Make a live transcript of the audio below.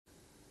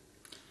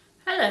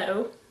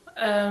Hello.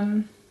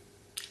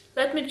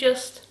 Let me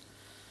just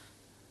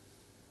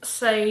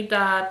say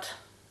that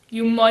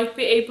you might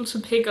be able to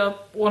pick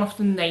up one of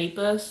the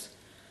neighbors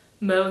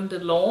mowing the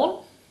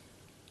lawn.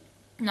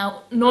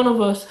 Now, none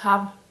of us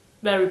have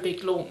very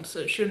big lawns, so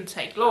it shouldn't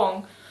take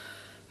long,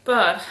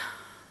 but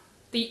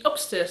the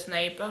upstairs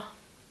neighbor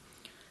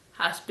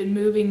has been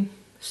moving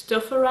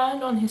stuff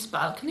around on his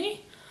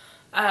balcony.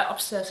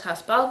 Upstairs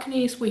has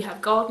balconies, we have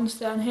gardens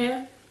down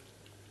here.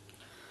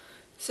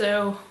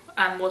 So,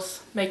 and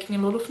was making a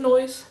lot of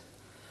noise.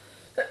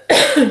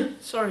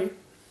 Sorry.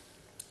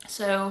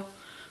 So,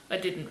 I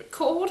didn't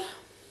record.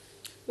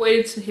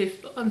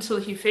 Waited until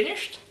he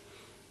finished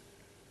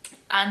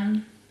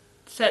and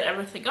set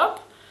everything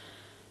up.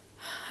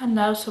 And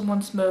now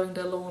someone's mowing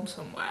their lawn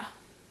somewhere.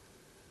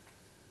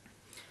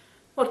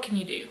 What can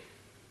you do?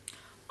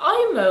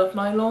 I mowed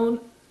my lawn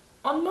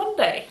on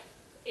Monday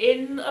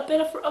in a bit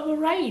of a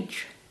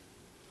rage.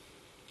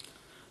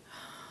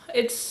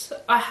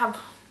 I have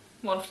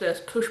one of those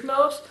push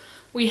mowers.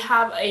 We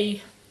have an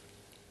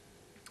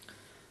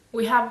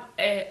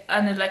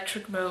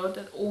electric mower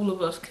that all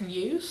of us can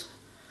use.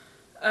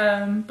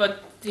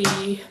 But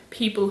the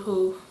people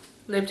who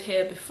lived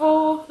here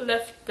before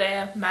left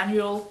their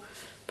manual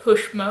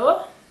push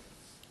mower.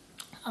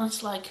 And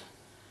it's like,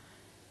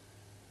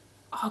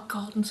 our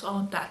gardens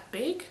aren't that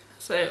big,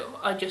 so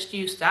I just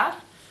use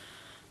that.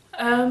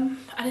 And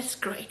it's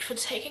great for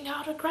taking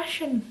out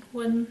aggression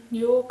when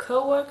your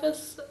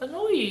co-workers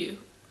annoy you.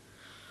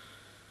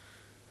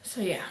 So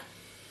yeah,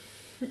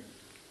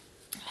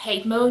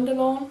 hate mowing the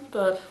lawn,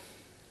 but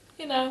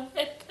you know,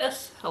 it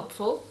is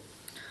helpful.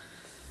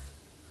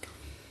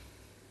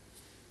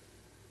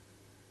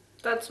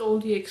 That's all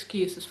the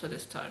excuses for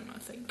this time, I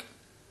think.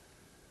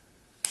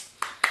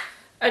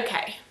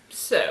 Okay,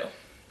 so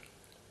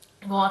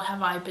what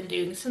have I been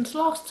doing since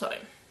last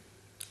time?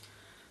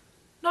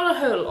 Not a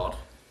whole lot.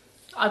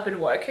 I've been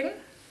working,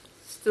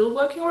 still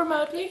working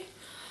remotely.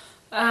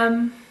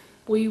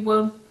 We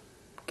won't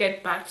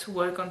get back to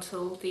work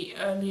until the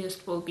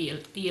earliest will be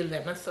the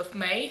 11th of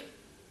May,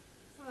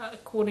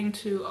 according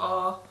to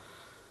our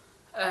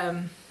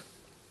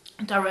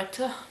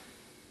director.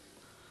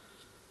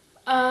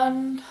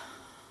 And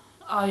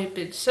I've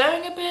been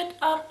sewing a bit,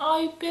 and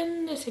I've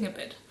been knitting a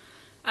bit,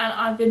 and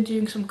I've been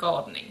doing some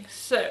gardening.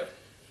 So,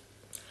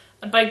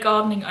 and by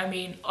gardening I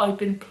mean I've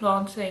been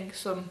planting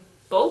some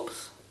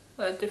bulbs,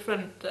 I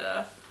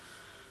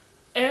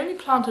only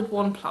planted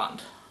one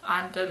plant,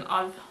 and then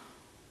I've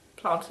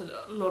planted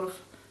a lot of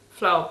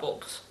flower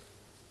bulbs.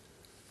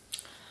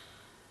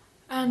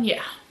 And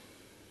yeah,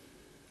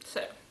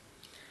 so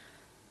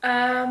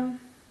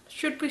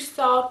should we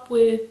start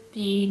with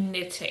the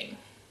knitting?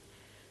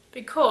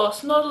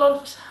 Because not a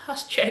lot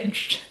has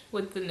changed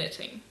with the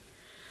knitting.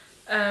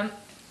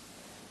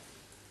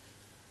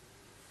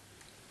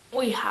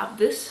 We have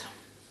this,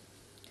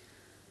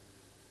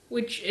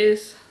 which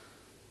is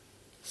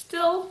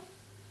still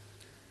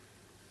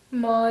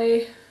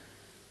my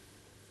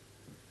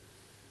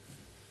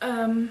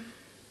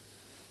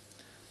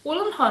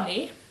Wool and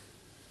Honey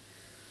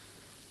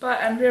by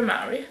Andrea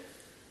Mowry.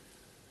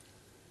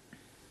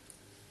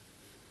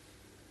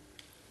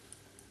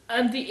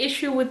 And the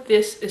issue with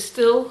this is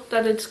still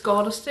that it's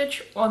garter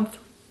stitch on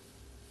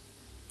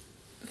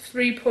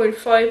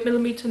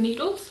 3.5mm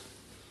needles.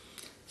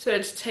 So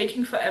it's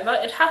taking forever.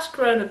 It has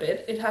grown a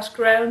bit. It has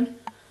grown,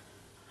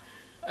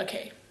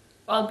 okay,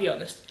 I'll be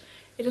honest.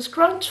 It has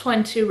grown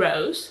 20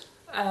 rows.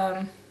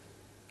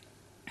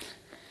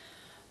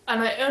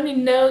 And I only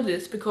know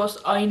this because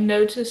I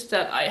noticed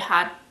that I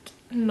had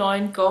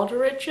 9 garter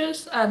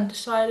ridges and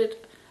decided,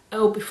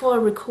 oh, before I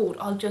record,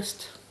 I'll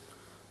just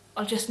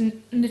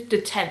knit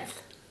the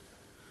 10th.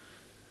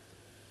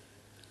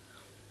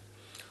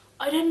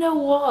 I don't know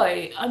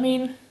why. I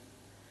mean,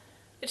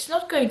 it's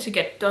not going to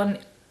get done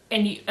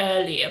any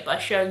earlier by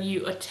showing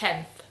you a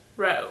 10th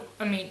row.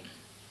 I mean,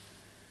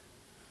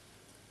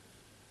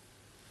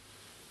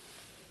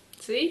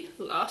 see,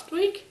 last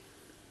week,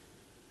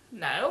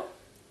 now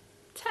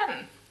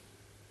 10.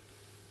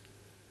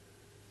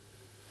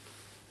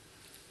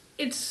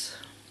 It's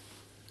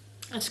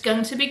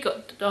going to be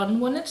done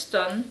when it's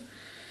done,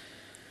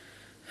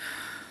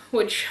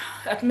 which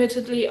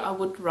admittedly I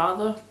would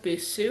rather be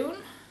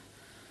soon.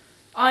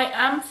 I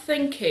am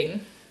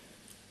thinking,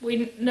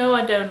 we know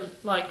I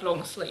don't like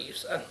long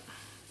sleeves, and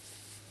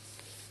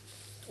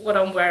what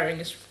I'm wearing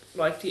is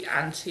like the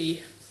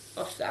anti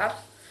of that,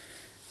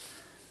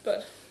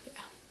 but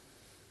yeah,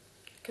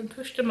 I can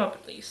push them up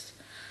at least.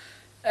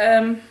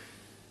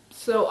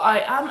 So I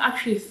am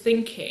actually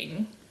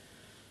thinking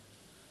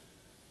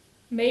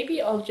maybe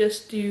I'll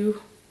just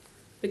do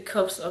the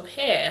cuffs up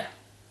here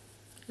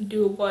and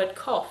do a wide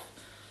cuff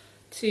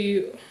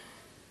to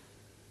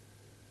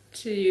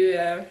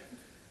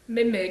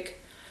mimic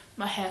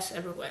my hairs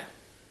everywhere.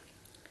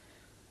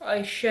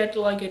 I shed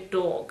like a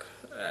dog,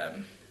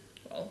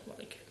 well,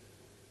 like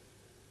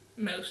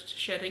most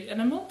shedding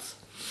animals.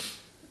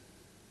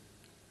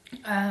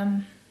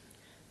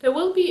 There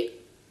will be,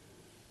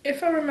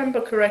 if I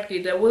remember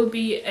correctly, there will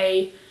be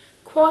a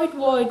quite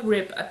wide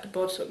rib at the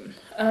bottom,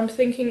 and I'm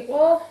thinking,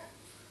 well,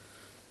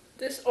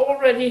 this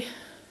already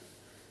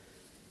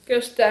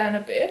goes down a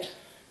bit,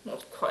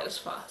 not quite as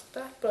fast as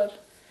that,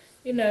 but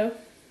you know,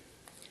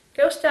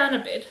 goes down a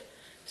bit.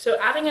 So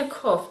adding a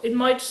cuff, it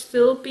might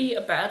still be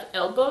about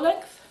elbow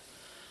length.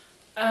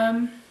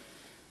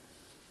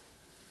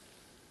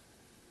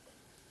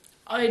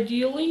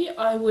 Ideally,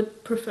 I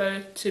would prefer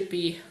it to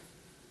be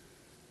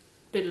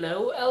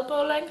below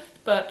elbow length,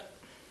 but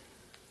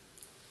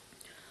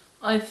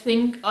I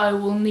think I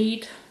will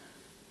need,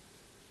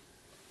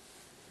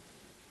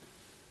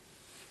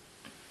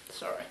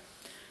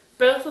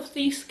 both of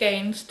these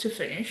skeins to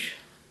finish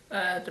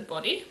the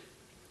body.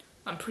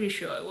 I'm pretty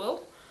sure I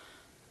will,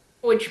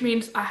 which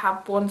means I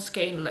have one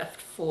skein left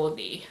for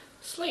the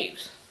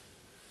sleeves.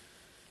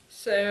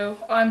 So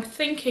I'm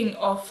thinking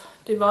of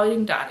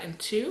dividing that in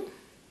two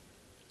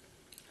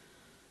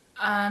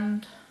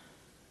and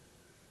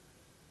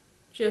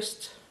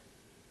just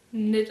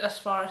knit as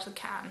far as I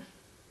can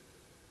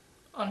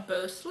on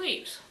both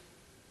sleeves.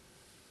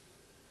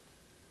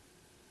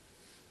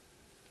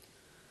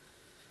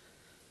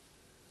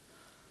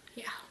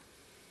 Yeah.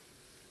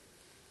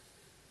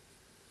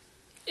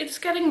 It's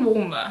getting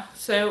warmer,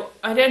 so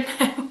I don't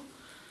know.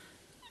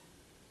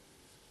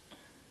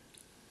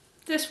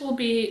 This will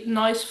be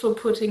nice for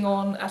putting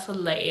on as a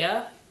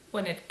layer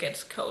when it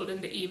gets cold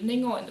in the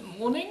evening or in the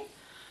morning.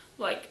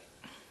 Like,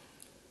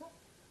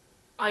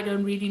 I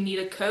don't really need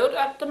a coat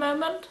at the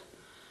moment,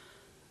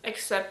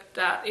 except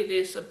that it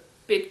is a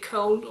bit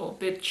cold or a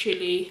bit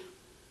chilly,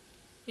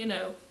 you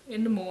know,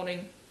 in the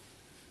morning,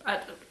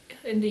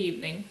 in the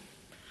evening.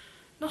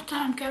 Not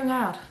that I'm going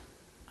out.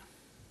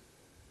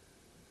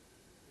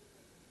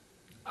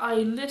 I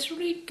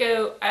literally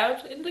go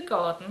out in the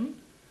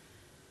garden,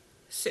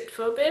 sit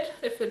for a bit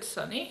if it's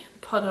sunny,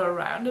 putter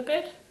around a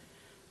bit,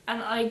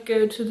 and I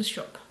go to the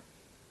shop.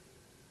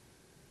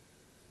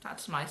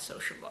 That's my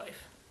social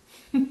life.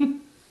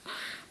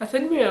 I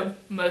think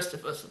most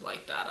of us are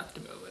like that at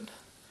the moment.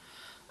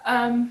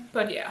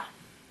 But yeah.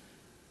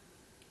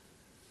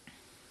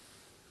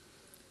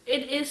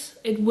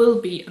 It will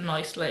be a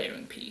nice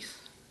layering piece.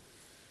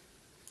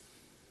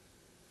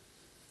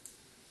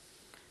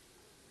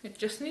 It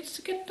just needs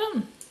to get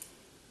done.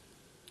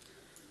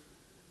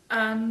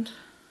 And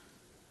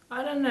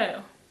I don't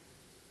know.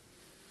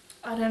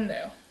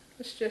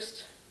 It's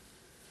just...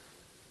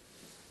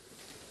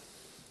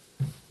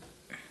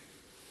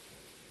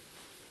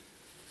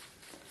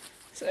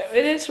 So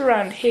it is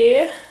around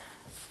here,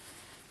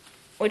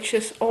 which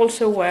is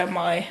also where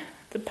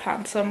the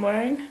pants I'm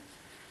wearing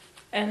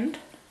end.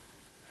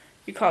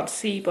 You can't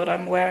see, but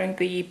I'm wearing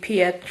the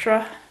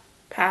Pietra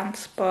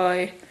pants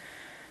by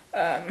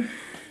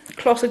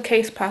Closet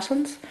Case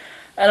Patterns,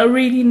 and I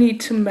really need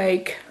to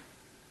make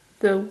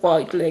the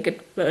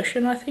wide-legged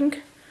version, I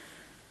think,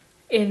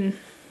 in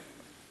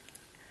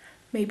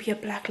maybe a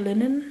black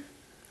linen.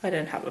 I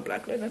don't have a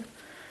black linen.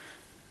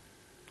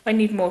 I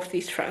need more of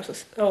these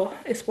trousers,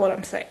 is what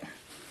I'm saying.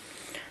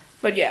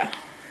 But yeah,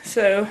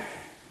 so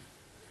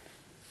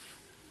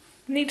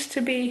needs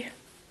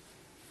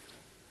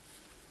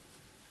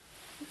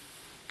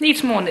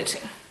more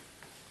knitting.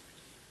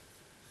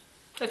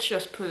 Let's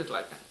just put it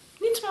like that.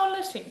 Needs more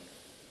knitting.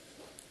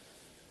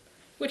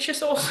 Which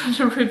is also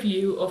the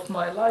review of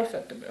my life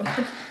at the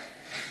moment.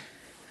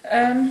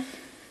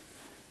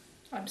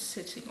 I'm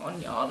sitting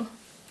on yarn.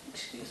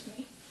 Excuse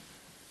me.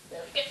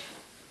 There we go.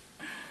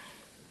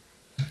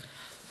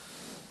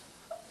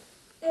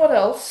 What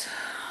else?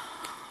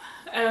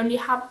 I only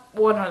have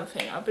one other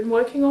thing I've been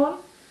working on,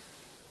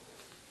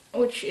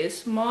 which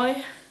is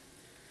my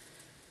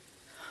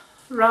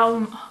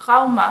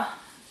Rauma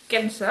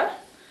Genser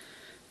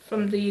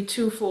from the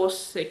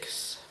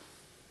 246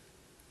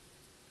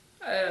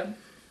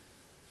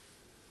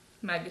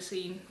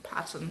 magazine,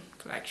 pattern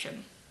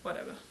collection,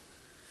 whatever,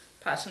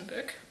 pattern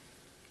book.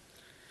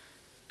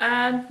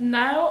 And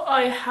now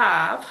I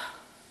have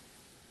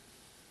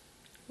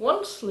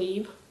one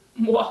sleeve,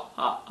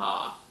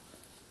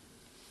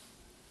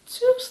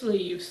 two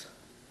sleeves,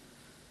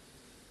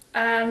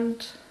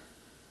 and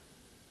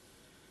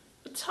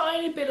a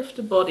tiny bit of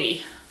the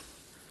body.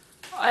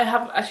 I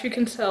have, as you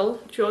can tell,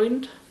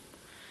 joined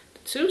the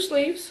two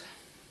sleeves.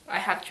 I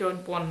had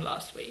joined one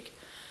last week,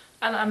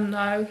 and I'm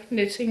now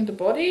knitting the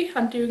body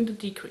and doing the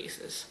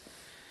decreases.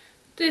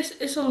 This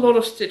is a lot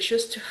of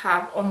stitches to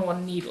have on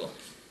one needle,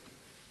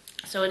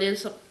 so it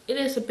is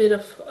a bit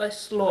of a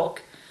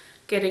slog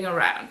getting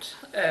around.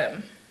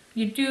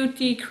 You do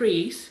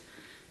decrease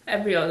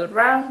every other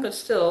round, but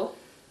still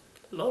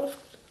a lot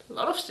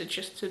of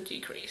stitches to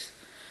decrease.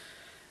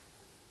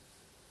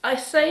 I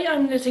say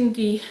I'm knitting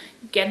the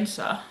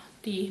Genser,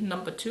 the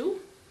number 2,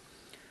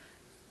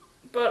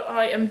 but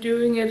I am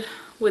doing it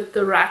with the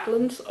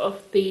raglans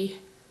of the,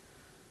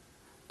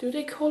 do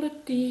they call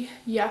it the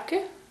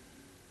Jacke?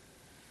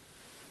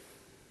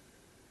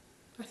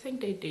 I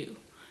think they do.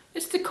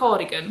 It's the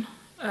cardigan,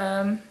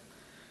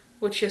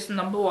 which is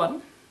number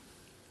 1.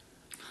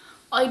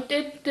 I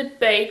did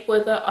debate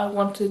whether I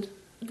wanted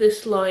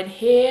this line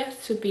here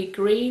to be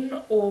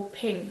green or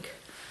pink,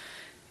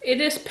 It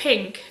is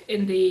pink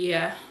in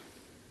the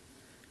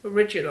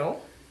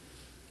original,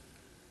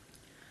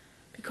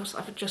 because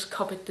I've just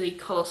copied the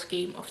color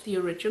scheme of the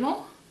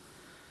original.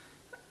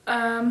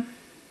 I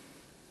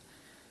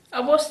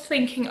was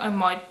thinking I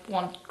might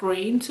want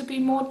green to be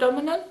more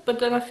dominant, but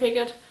then I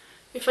figured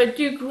if I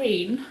do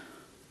green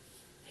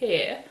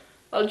here,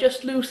 I'll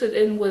just lose it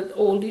in with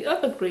all the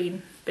other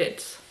green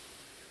bits.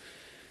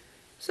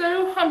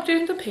 So I'm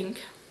doing the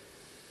pink,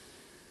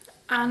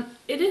 and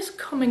it is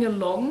coming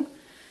along.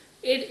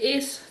 It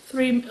is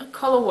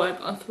color work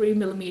on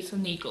 3mm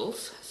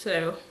needles,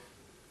 so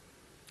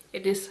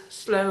it is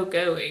slow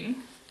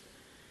going.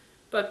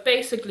 But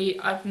basically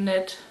I've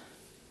knit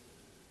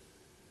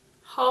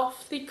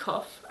half the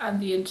cuff and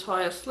the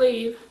entire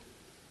sleeve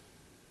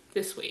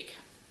this week.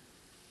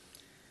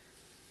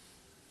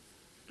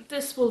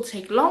 This will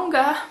take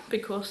longer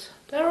because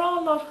there are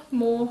a lot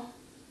more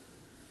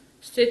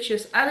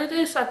stitches, and it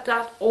is at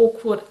that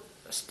awkward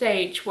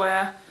stage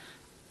where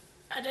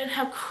I don't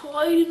have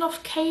quite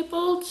enough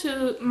cable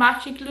to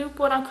magic loop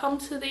when I come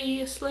to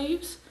the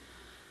sleeves,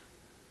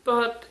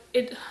 but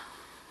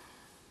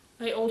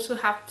I also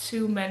have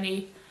too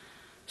many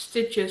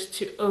stitches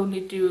to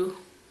only knit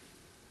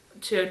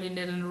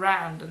it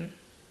around and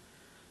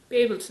be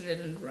able to knit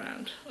it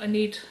around. I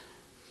need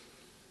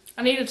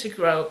it to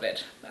grow a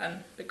bit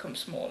and become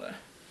smaller.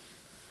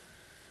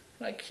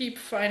 I keep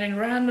finding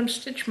random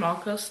stitch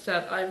markers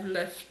that I've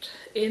left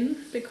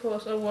in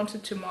because I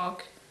wanted to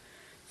mark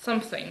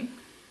something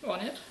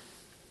on it.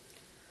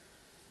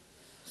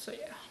 So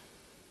yeah.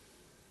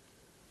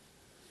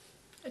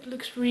 It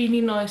looks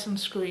really nice on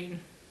screen.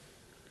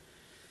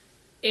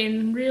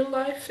 In real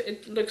life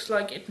it looks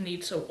like it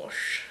needs a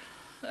wash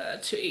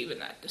to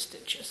even out the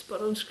stitches,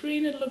 but on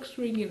screen it looks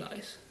really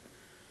nice.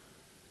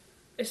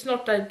 It's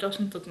not that it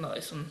doesn't look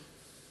nice in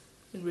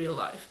real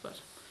life, but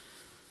it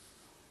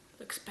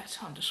looks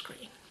better on the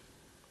screen.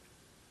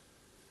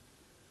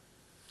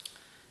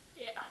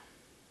 Yeah.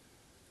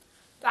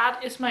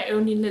 That is my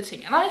only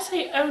knitting, and I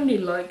say only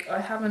like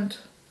I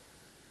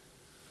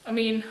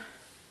mean,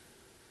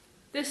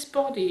 this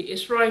body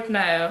is right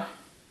now,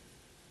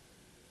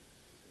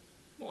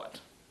 what,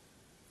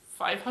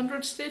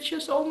 500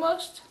 stitches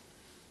almost?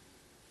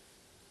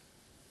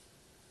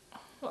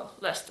 Well,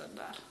 less than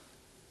that.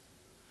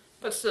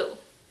 But still,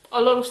 a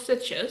lot of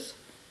stitches.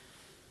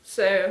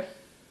 So,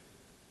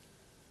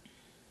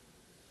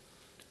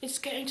 it's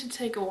going to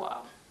take a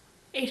while.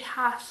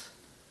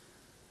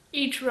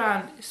 Each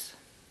round is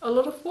a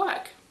lot of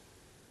work.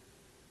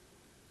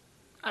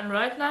 And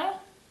right now,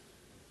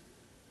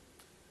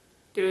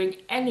 doing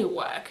any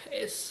work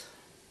it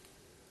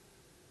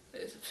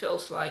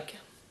feels like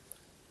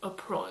a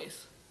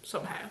prize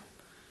somehow.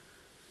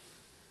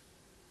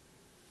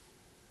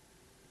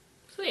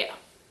 So yeah.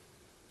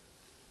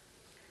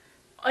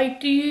 I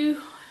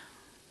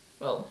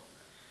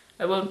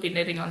won't be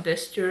knitting on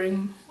this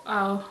during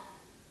our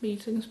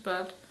meetings,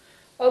 but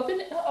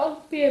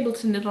I'll be able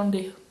to knit on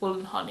the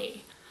woolen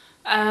honey.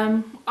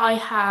 I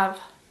have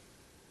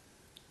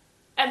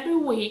every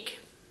week,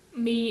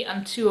 me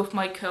and two of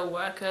my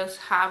co-workers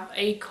have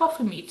a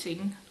coffee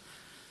meeting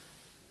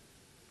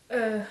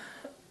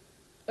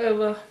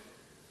over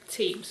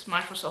Teams,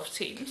 Microsoft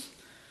Teams,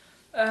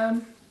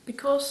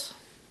 because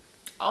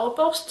our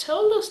boss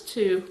told us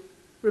to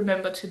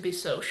remember to be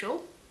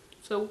social.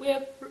 So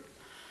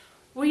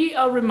we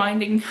are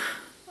reminding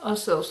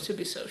ourselves to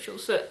be social.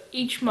 So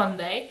each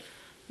Monday,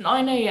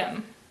 9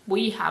 AM,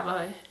 we have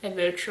a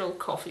virtual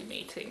coffee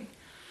meeting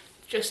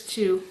just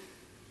to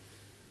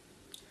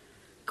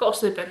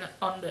gossip and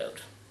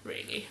unload,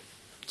 really,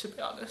 to be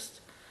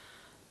honest.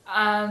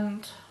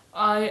 And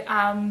I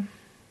am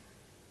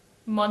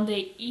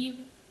Monday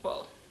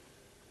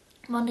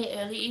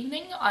early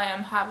evening, I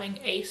am having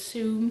a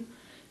Zoom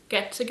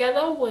get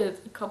together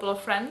with a couple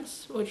of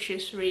friends, which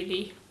is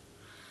really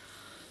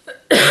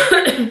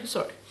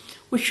sorry,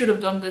 we should have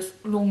done this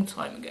a long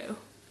time ago,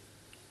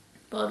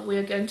 but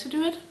we're going to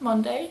do it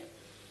Monday.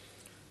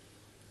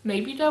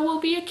 Maybe there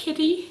will be a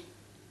kitty.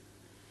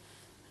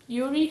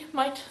 Yuri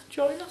might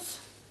join us.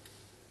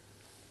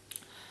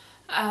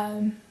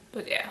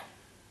 But yeah,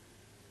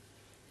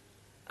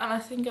 and I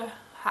think I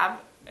have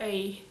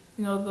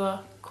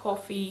another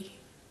coffee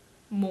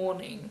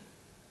morning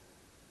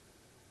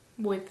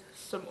with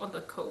some other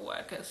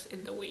co-workers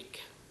in the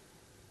week.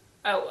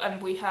 Oh,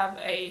 and we have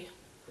an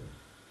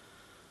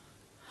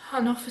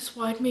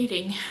office-wide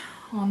meeting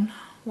on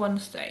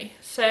Wednesday.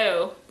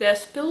 So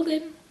there's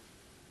building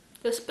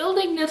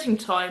knitting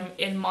time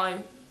in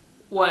my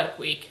work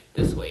week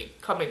this week,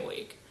 coming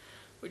week,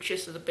 which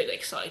is a bit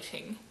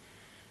exciting,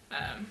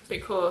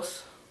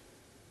 because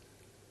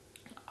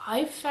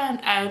I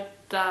found out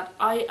that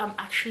I am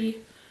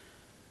actually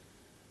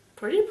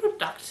pretty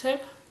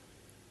productive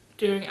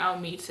during our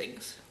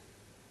meetings,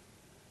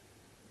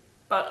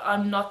 but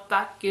I'm not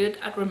that good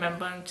at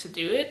remembering to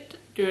do it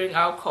during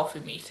our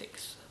coffee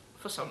meetings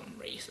for some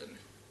reason.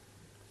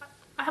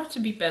 I have to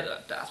be better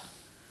at that.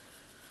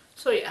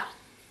 So yeah.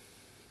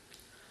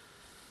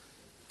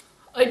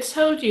 I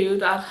told you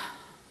that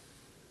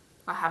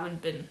I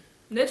haven't been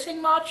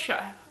knitting much,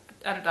 and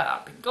that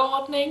I've been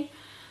gardening,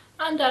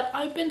 and that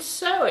I've been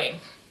sewing.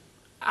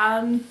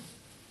 And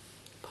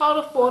part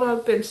of what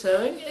I've been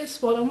sewing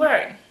is what I'm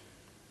wearing.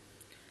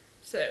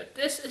 So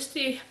this is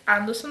the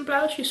Anderson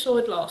blouse, you saw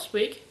it last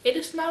week. It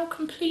is now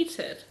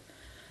completed,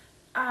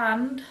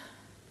 and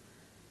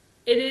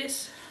it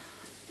is,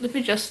 let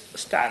me just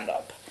stand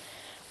up.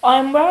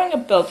 I'm wearing a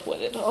belt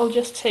with it. I'll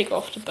just take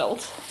off the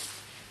belt.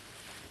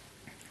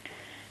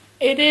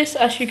 It is,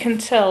 as you can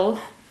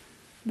tell,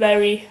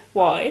 very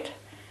wide.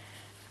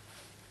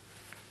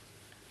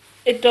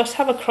 It does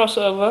have a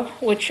crossover,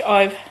 which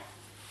I've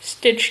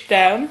stitched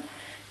down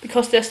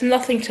because there's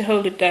nothing to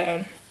hold it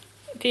down.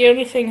 The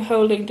only thing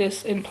holding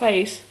this in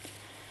place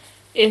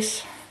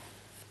is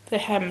the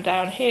hem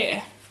down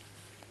here.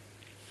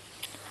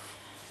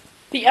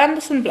 The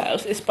Anderson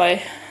blouse is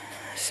by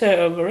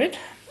Sysleriget,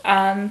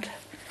 and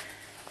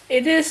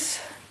it is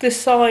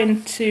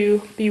designed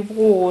to be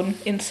worn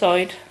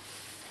inside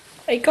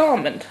a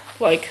garment,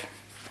 like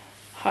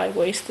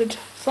high-waisted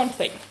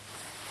something.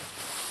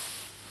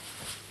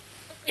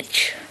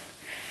 Itch.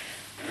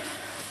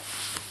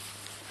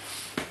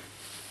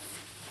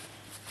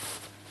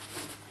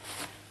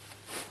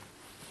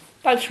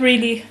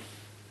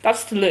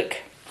 That's the look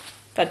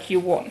that you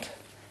want.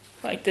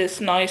 Like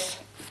this nice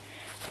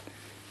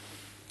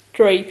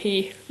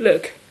drapey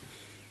look.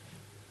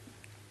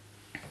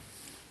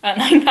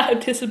 And I now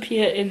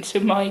disappear into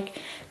my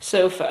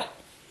sofa.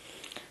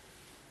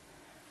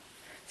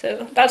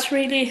 So that's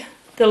really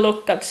the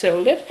look that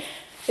sold it.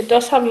 It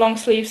does have long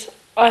sleeves.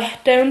 I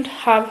don't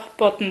have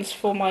buttons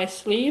for my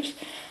sleeves.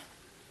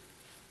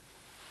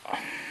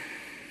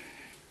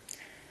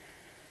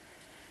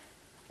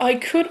 I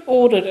could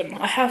order them.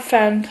 I have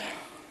found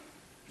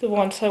the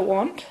ones I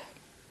want,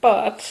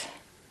 but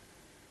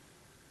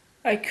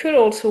I could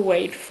also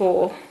wait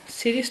for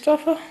City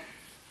Stuffer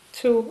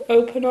to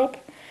open up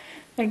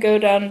and go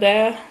down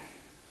there.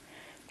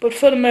 But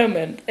for the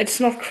moment, it's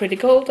not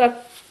critical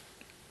that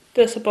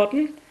there's a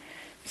button,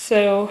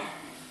 so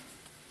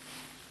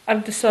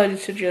I've decided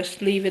to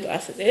just leave it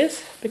as it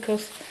is,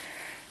 because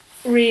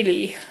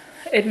really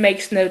it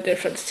makes no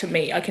difference to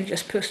me. I can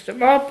just push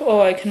them up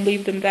or I can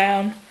leave them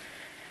down,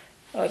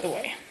 either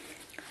way.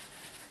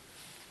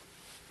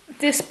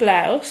 This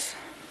blouse,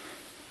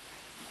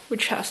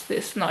 which has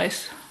this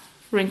nice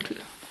wrinkle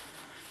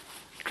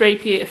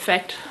drapey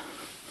effect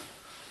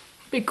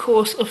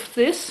because of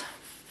this,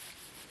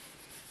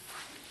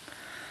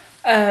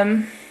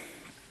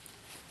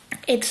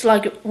 it's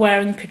like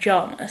wearing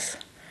pajamas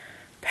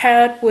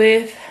paired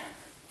with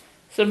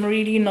some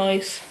really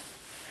nice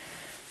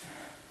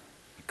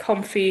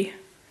comfy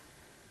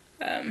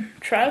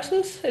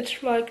trousers.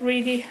 It's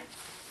really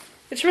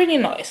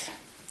nice,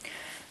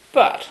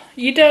 but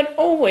you don't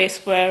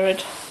always wear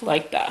it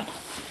like that.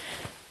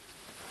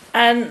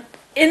 And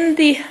in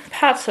the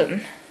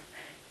pattern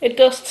it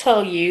does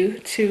tell you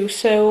to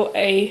sew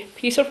a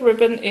piece of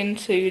ribbon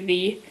into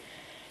the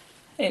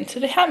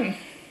hem,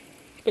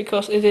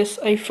 because it is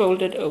a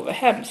folded over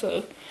hem. So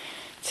it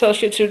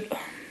tells you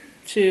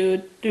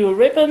to do a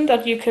ribbon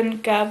that you can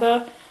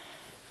gather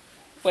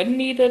when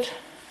needed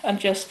and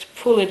just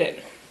pull it in.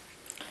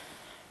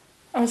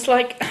 I was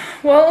like,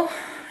 well,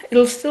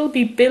 it'll still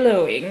be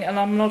billowing and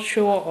I'm not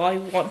sure I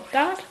want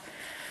that.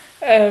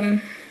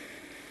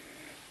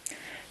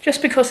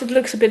 Just because it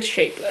looks a bit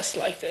shapeless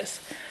like this.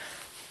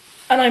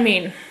 And I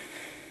mean,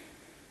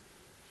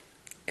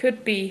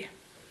 could be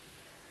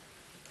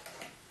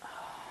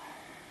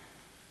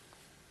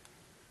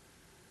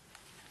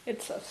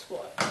it's a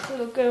swat.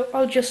 It'll go.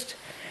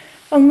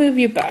 I'll move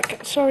you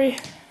back. Sorry.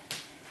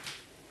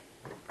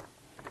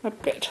 A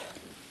bit.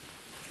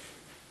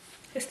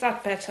 Is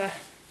that better?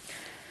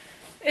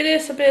 It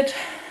is a bit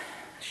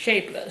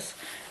shapeless,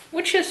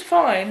 which is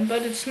fine,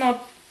 but it's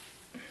not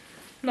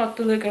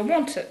the look I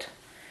wanted.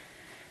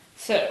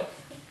 So,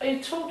 I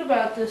talked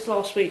about this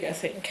last week, I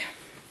think.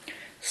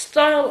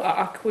 Style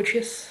Arc, which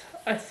is,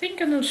 I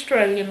think, an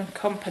Australian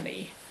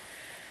company.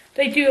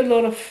 They do a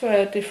lot of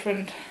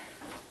different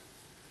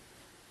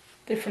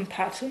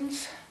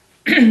patterns.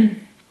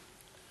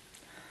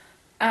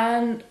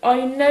 And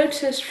I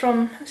noticed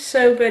from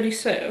Sew Buddy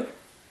Sew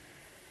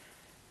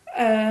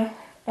on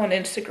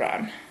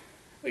Instagram,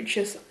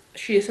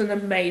 she is an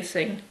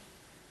amazing,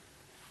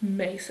 I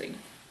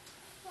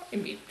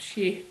mean,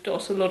 she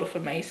does a lot of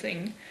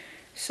amazing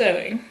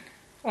sewing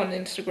on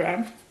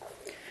Instagram.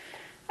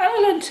 And I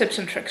learned tips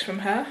and tricks from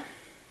her.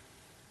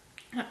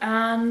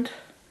 And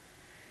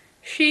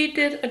she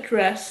did a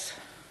dress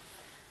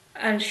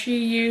and she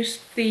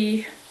used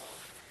the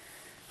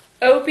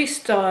Obi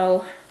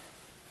style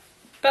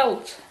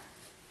belt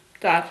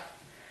that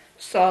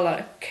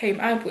Starlight came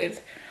out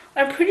with.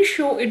 I'm pretty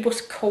sure it was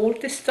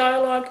called the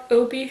Starlight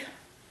Obi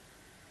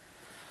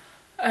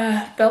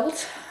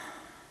belt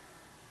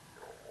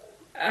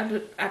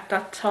at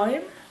that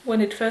time when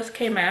it first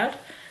came out.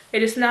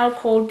 It is now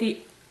called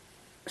the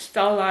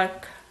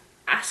Starlight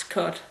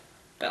Ascot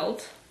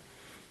belt,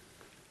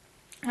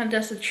 and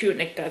there's a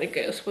tunic that it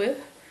goes with.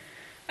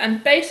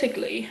 And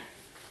basically,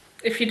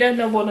 if you don't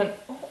know what an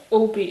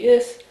obi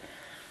is.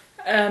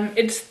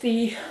 It's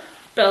the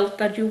belt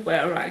that you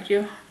wear around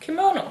your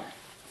kimono.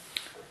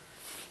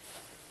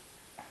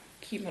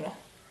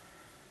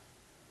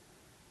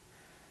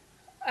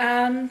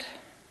 And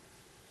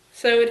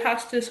so it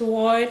has this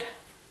wide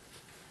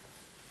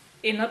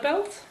inner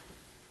belt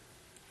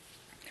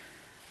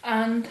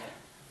and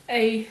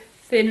a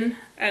thin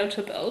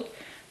outer belt,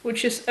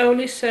 which is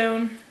only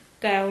sewn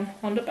down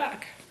on the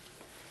back.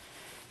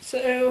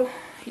 So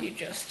you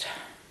just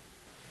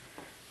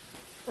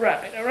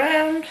wrap it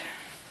around.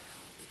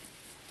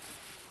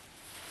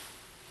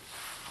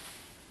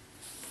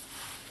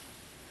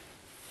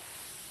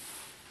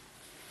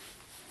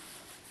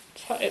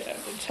 Tie it down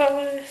the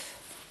ties.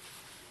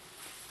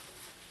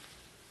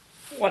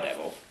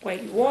 Whatever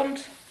way you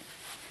want.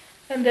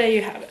 And there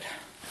you have it.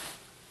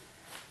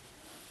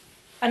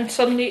 And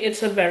suddenly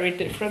it's a very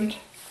different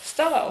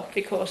style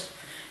because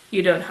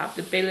you don't have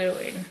the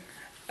billowing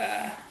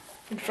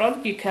in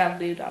front. You can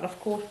do that, of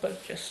course,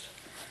 but just...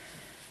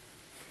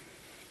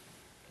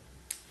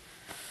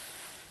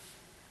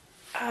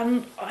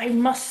 And I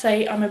must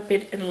say I'm a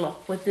bit in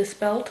love with this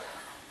belt.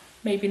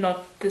 Maybe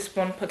not this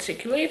one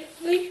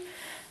particularly,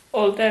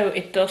 although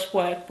it does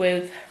work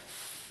with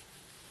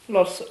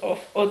lots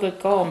of other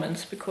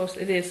garments because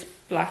it is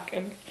black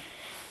and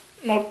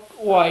not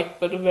white,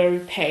 but a very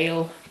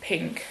pale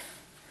pink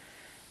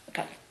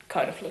that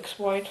kind of looks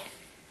white.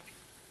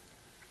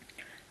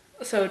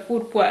 So it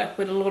would work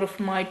with a lot of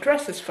my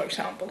dresses, for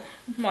example,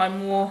 my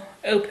more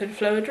open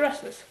flowy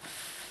dresses.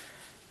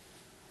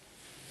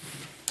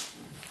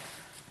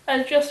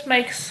 And it just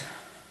makes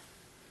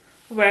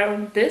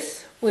wearing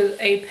this with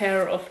a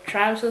pair of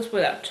trousers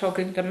without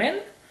tucking them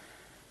in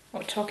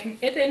or tucking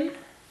it in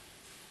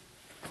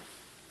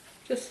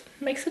just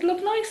makes it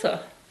look nicer,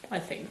 I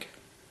think.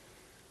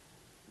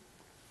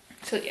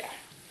 So yeah,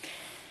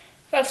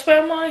 that's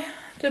where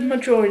the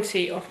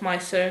majority of my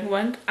sewing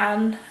went,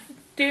 and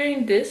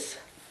doing this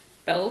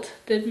belt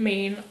did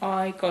mean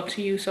I got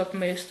to use up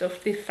most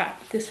of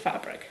this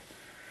fabric.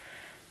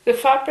 The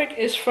fabric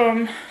is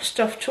from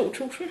Stoff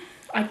 2000.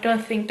 I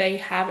don't think they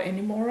have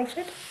any more of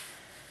it,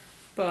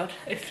 but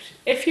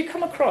if you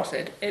come across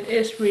it, it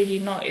is really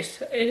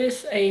nice. It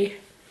is a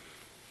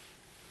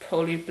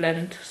poly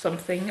blend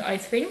something, I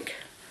think,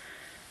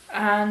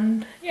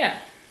 and yeah.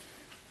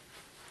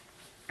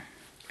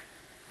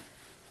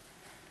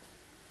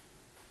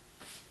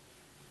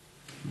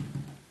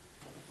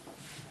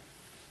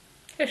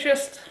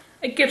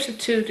 It gives it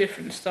two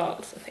different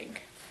styles, I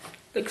think.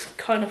 Looks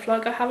kind of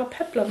like I have a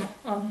peplum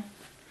on.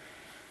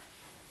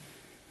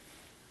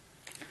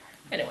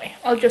 Anyway,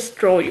 I'll just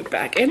draw you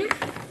back in.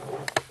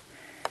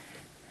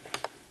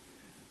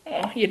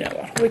 Oh, you know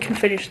what, we can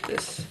finish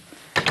this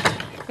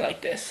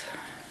like this.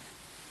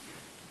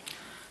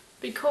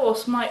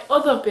 Because my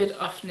other bit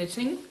of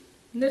sewing,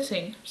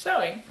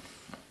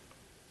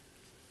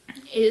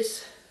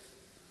 is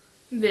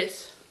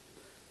this,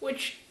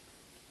 which,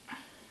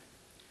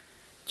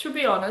 to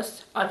be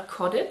honest, I've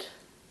cut it.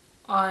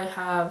 I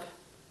have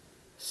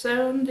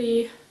sewn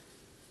the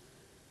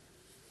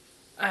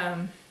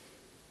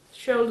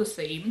shoulder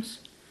seams.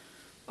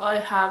 I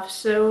have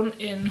sewn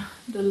in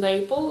the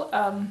label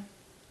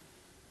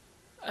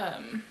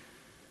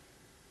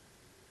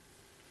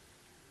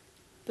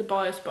the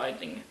bias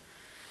binding.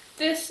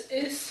 This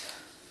is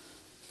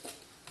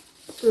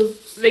the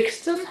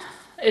Wiksten.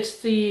 It's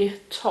the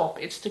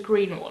top, it's the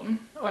green one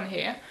on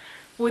here,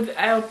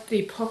 without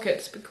the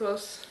pockets,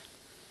 because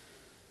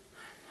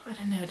I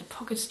don't know, the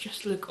pockets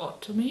just look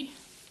odd to me.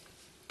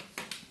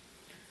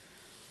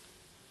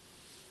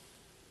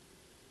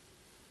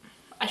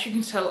 As you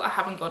can tell, I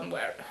haven't gotten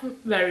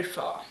very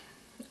far.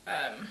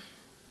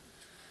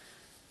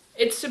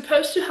 It's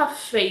supposed to have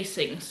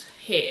facings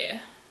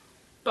here,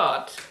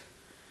 but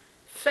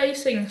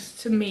facings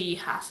to me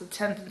has a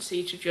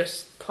tendency to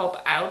just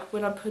pop out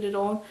when I put it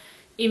on,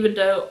 even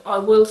though I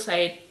will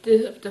say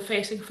the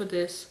facing for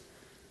this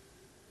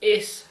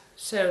is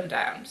sewn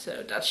down,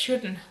 so that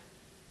shouldn't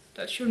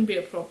be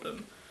a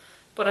problem.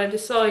 But I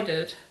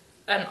decided,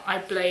 and I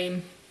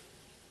blame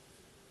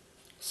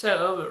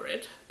Sew Over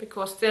It,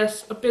 because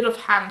there's a bit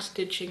of hand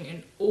stitching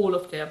in all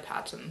of their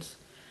patterns.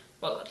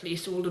 Well, at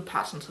least all the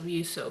patterns I've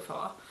used so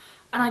far.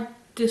 And I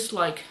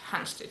dislike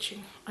hand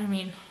stitching. I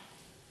mean,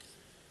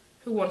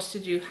 who wants to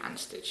do hand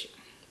stitching?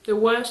 The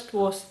worst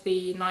was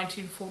the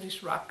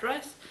 1940s wrap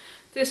dress.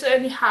 This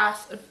only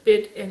has a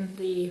bit in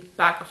the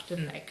back of the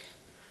neck.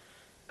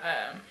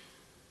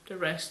 The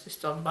rest is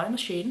done by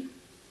machine.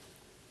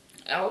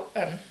 Oh,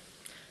 and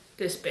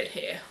this bit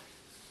here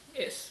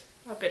is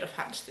a bit of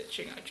hand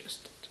stitching I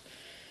just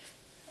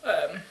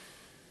did.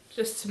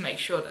 Just to make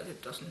sure that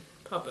it doesn't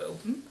pop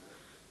open.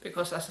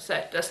 Because as I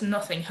said, there's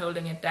nothing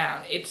holding it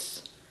down.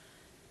 It's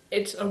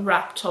a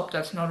wrap top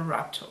that's not a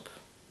wrap top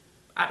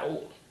at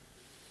all.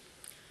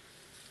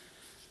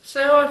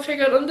 So I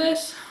figured on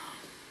this,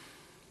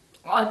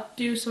 I'd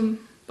do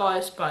some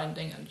bias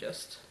binding and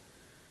just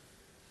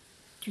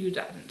do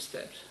that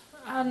instead.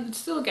 And it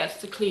still gets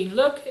the clean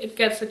look. It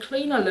gets a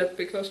cleaner look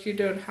because you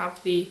don't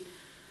have the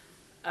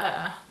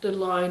the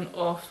line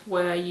of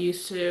where you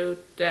sew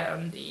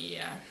down the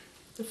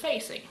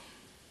facing.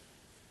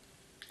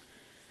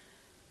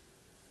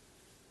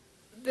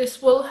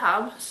 This will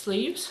have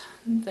sleeves,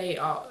 they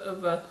are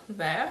over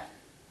there.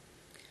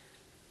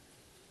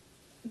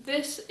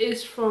 This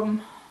is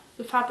from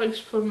the fabrics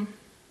from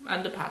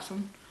and the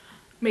pattern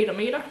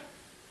MeterMeter.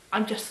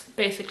 I'm just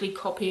basically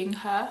copying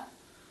her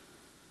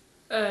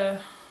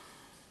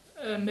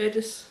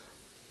Mede's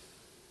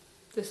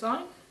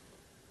design.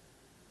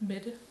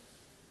 Mede.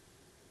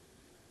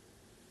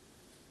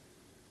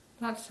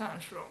 That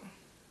sounds wrong.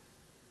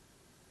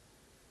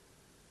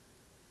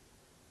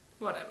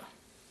 Whatever.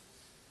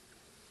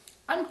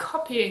 I'm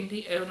copying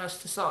the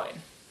owner's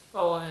design,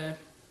 or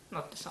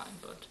not design,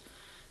 but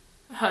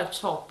her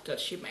top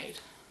that she made.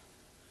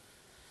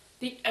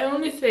 The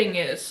only thing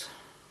is,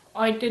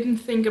 I didn't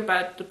think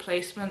about the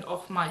placement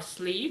of my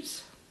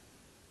sleeves.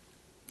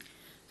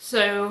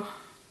 So,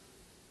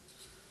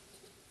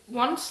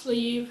 one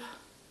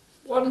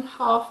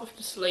half of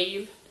the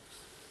sleeve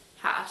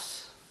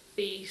has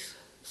these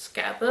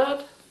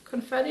scabbard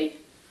confetti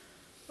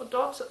or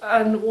dots,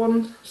 and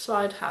one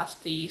side has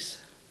these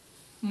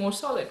more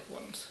solid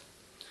ones.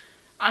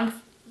 And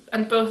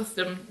both of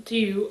them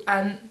do,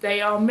 and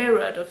they are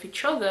mirrored of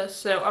each other,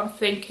 so I'm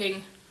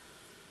thinking,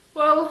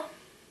 well,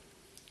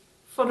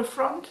 for the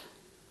front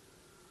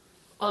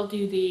I'll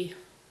do the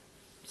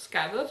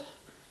scattered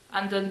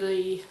and then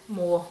the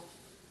more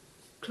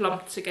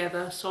clumped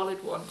together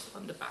solid ones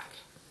on the back.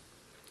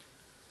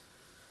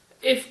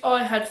 If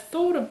I had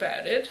thought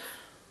about it,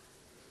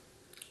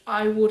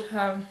 I would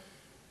have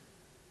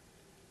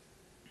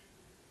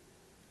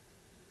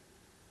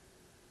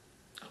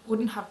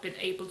wouldn't have been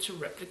able to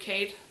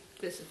replicate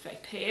this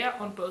effect here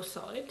on both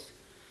sides.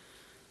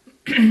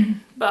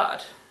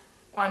 But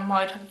I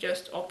might have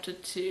just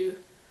opted to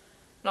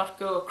not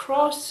go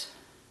across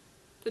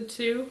the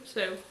two,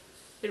 so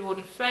it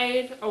wouldn't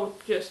fade. I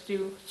would just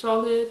do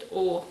solid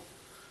or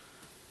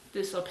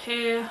this up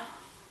here,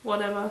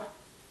 whatever.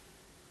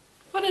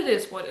 But it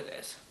is what it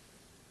is.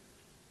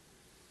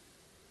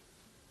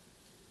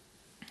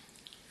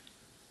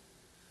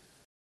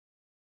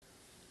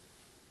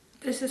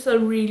 This is a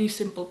really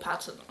simple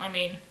pattern. I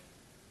mean,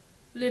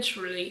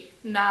 literally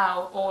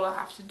now all I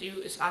have to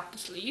do is add the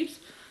sleeves.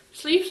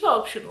 Sleeves are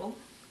optional.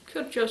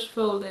 Could just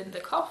fold in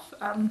the cuff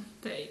and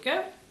there you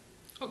go.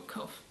 Or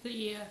cuff,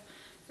 the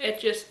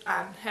edges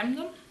and hem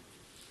them.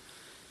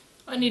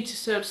 I need to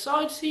sew the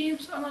side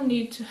seams and I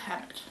need to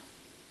hem it.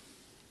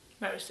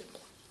 Very simple.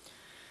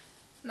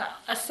 Now,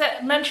 I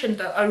mentioned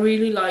that I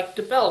really like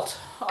the belt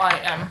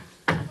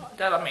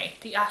that I made,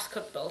 the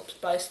Ascot belt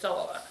by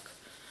Sysleriget.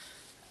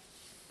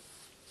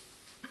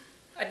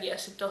 And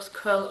yes, it does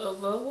curl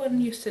over when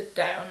you sit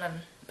down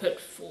and put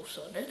force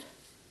on it.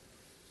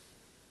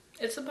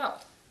 It's a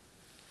belt.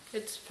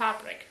 It's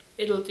fabric.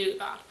 It'll do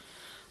that.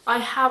 I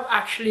have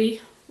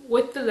actually,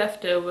 with the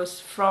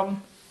leftovers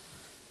from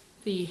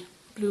the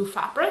blue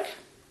fabric,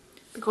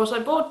 because I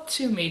bought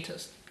 2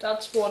 meters.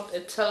 That's what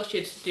it tells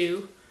you to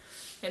do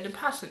in the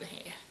pattern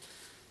here.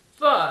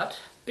 But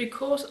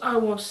because I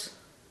was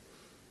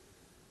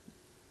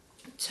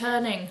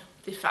turning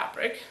the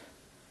fabric,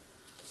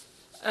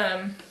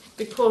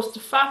 because the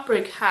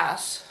fabric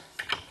has,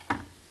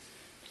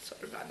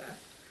 sorry about that,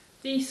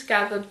 these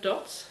scattered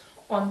dots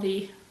on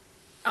the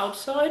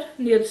outside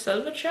near the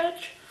selvage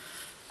edge,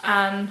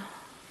 and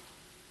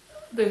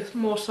the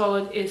more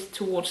solid is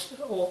towards,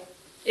 or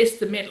is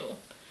the middle.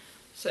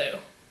 So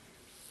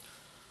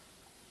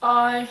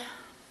I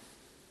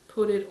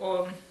put it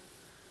on,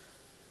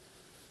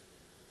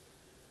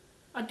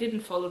 I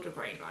didn't follow the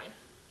grain line.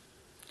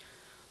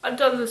 I've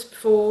done this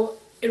before,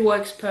 it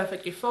works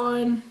perfectly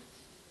fine.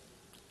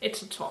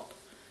 It's a top.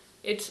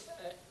 It's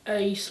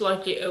a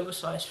slightly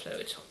oversized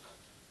flowy top.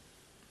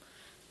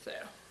 So,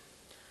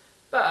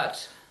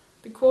 but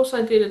because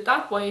I did it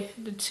that way,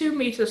 the 2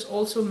 meters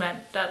also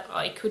meant that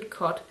I could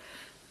cut,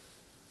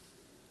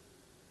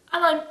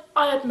 and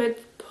I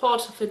admit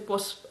part of it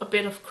was a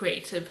bit of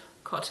creative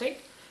cutting,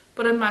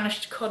 but I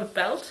managed to cut a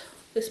belt,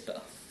 this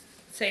belt,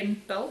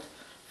 same belt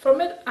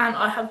from it, and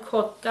I have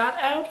cut that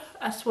out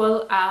as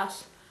well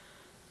as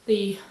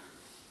the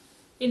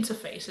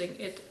interfacing.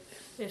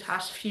 It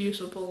has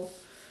fusible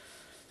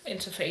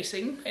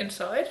interfacing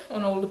inside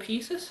on all the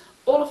pieces.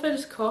 All of it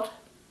is cut,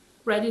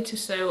 ready to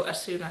sew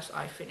as soon as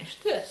I finish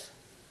this.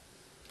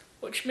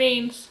 Which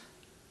means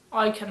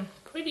I can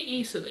pretty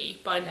easily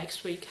by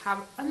next week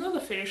have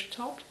another finished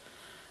top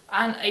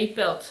and a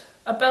belt.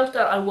 A belt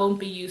that I won't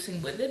be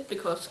using with it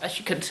because, as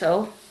you can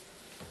tell,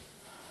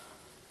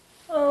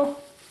 oh,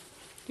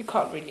 you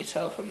can't really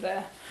tell from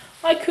there.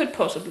 I could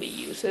possibly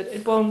use it.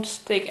 It won't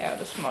stick out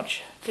as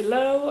much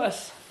below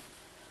as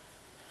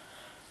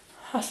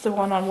the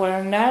one I'm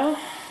wearing now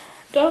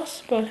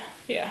does, but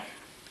yeah.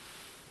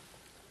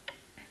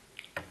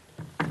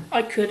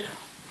 I could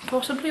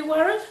possibly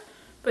wear it,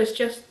 but it's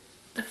just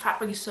the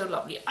fabric is so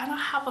lovely, and I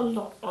have a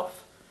lot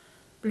of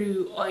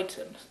blue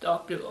items,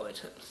 dark blue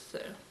items,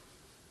 so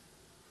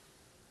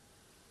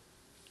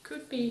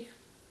could be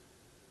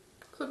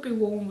could be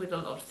worn with a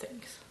lot of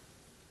things.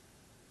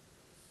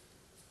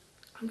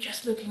 I'm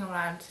just looking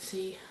around to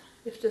see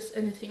if there's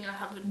anything I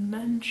haven't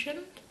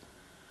mentioned.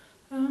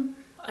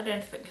 I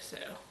don't think so.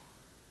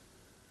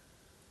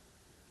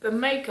 The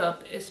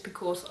makeup is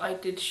because I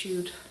did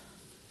shoot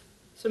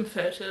some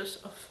photos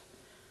of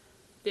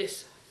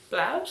this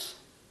blouse,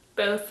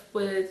 both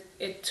with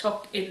it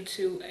tucked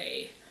into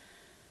a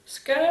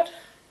skirt,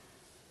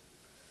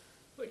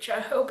 which I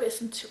hope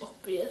isn't too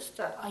obvious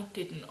that I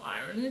didn't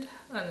iron it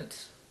and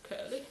it's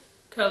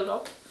curled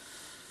up.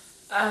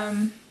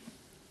 And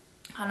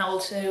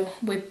also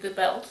with the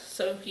belt,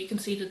 so you can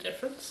see the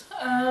difference.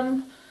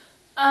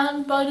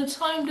 And by the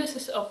time this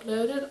is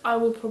uploaded, I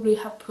will probably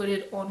have put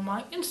it on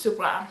my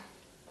Instagram.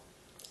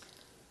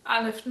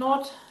 And if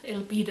not,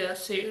 it'll be there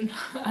soon.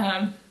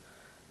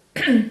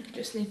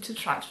 Just need to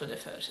transfer the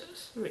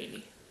photos,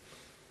 really.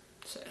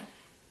 So,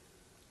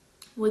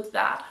 with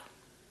that,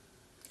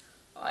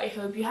 I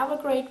hope you have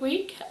a great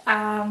week.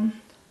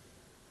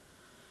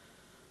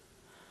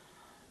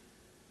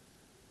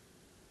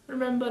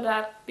 Remember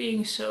that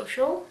being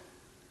social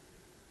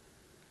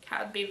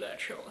can be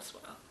virtual as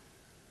well.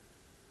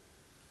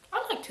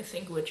 I like to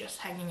think we're just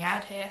hanging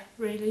out here,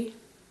 really.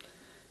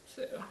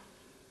 So,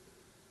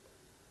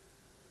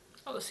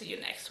 I'll see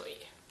you next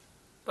week.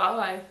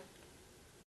 Bye.